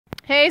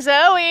Hey,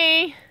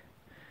 Zoe.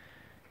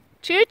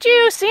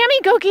 Choo-choo.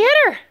 Sammy, go get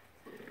her.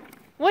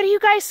 What do you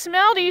guys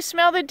smell? Do you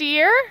smell the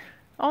deer?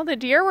 All the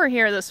deer were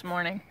here this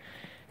morning.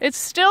 It's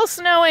still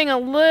snowing a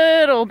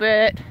little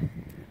bit.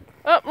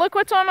 Oh, look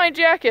what's on my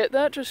jacket.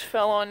 That just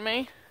fell on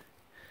me.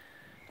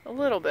 A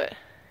little bit.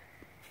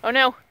 Oh,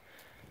 no.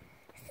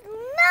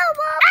 No,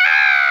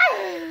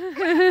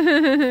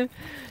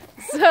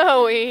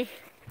 Zoe.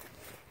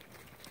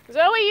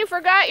 Zoe, you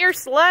forgot your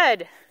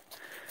sled.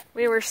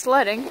 We were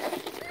sledding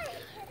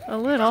a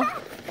little.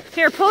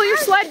 Here, pull your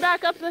sled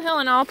back up the hill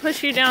and I'll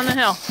push you down the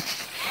hill.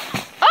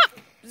 Oh,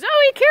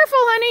 Zoe, careful,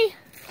 honey.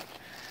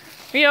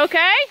 Are you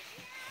okay?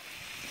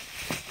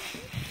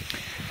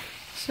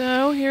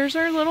 So here's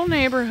our little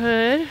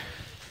neighborhood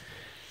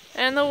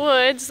and the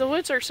woods. The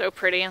woods are so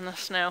pretty in the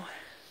snow.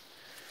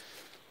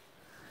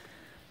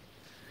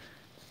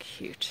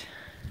 Cute.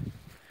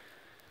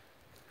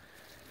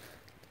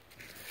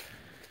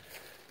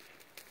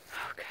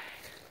 Okay.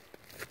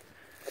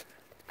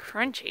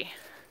 Crunchy.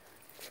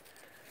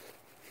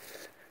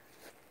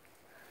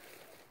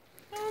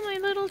 Oh, my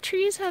little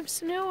trees have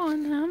snow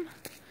on them.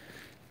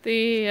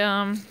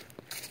 The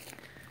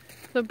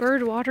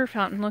bird water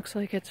fountain looks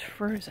like it's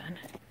frozen.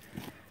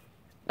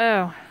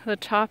 Oh, the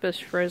top is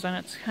frozen.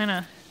 It's kind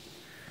of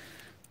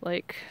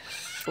like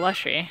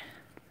slushy.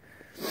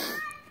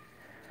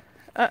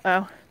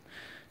 Uh-oh.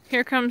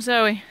 Here comes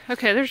Zoe.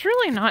 Okay, there's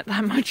really not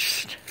that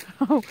much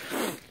snow.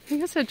 I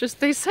guess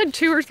they said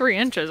 2 or 3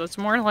 inches. It's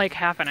more like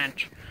half an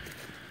inch.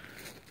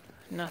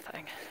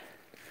 Nothing.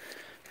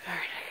 All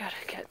right, I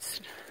gotta get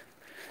snow.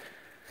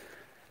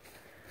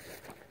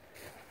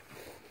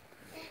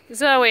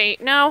 Zoe,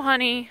 no,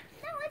 honey.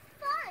 No, it's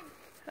fun.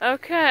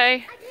 Okay. I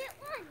get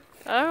one.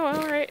 Oh,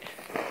 all right.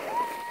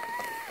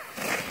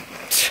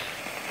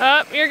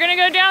 Oh, you're gonna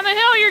go down the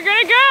hill. You're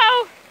gonna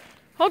go.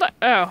 Hold on.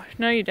 Oh,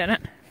 no, you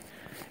didn't.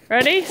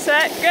 Ready,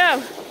 set,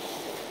 go.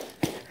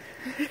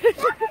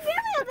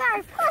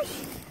 Push.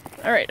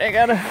 All right, I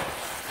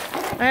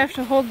have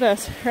to hold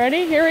this.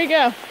 Ready? Here we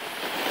go.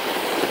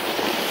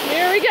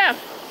 Here we go.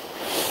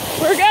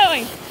 We're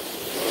going.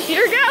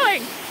 You're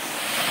going.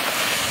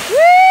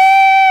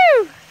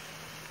 Woo!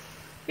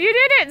 You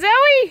did it,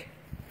 Zoe.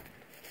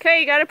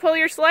 Okay, you gotta pull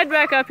your sled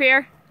back up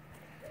here.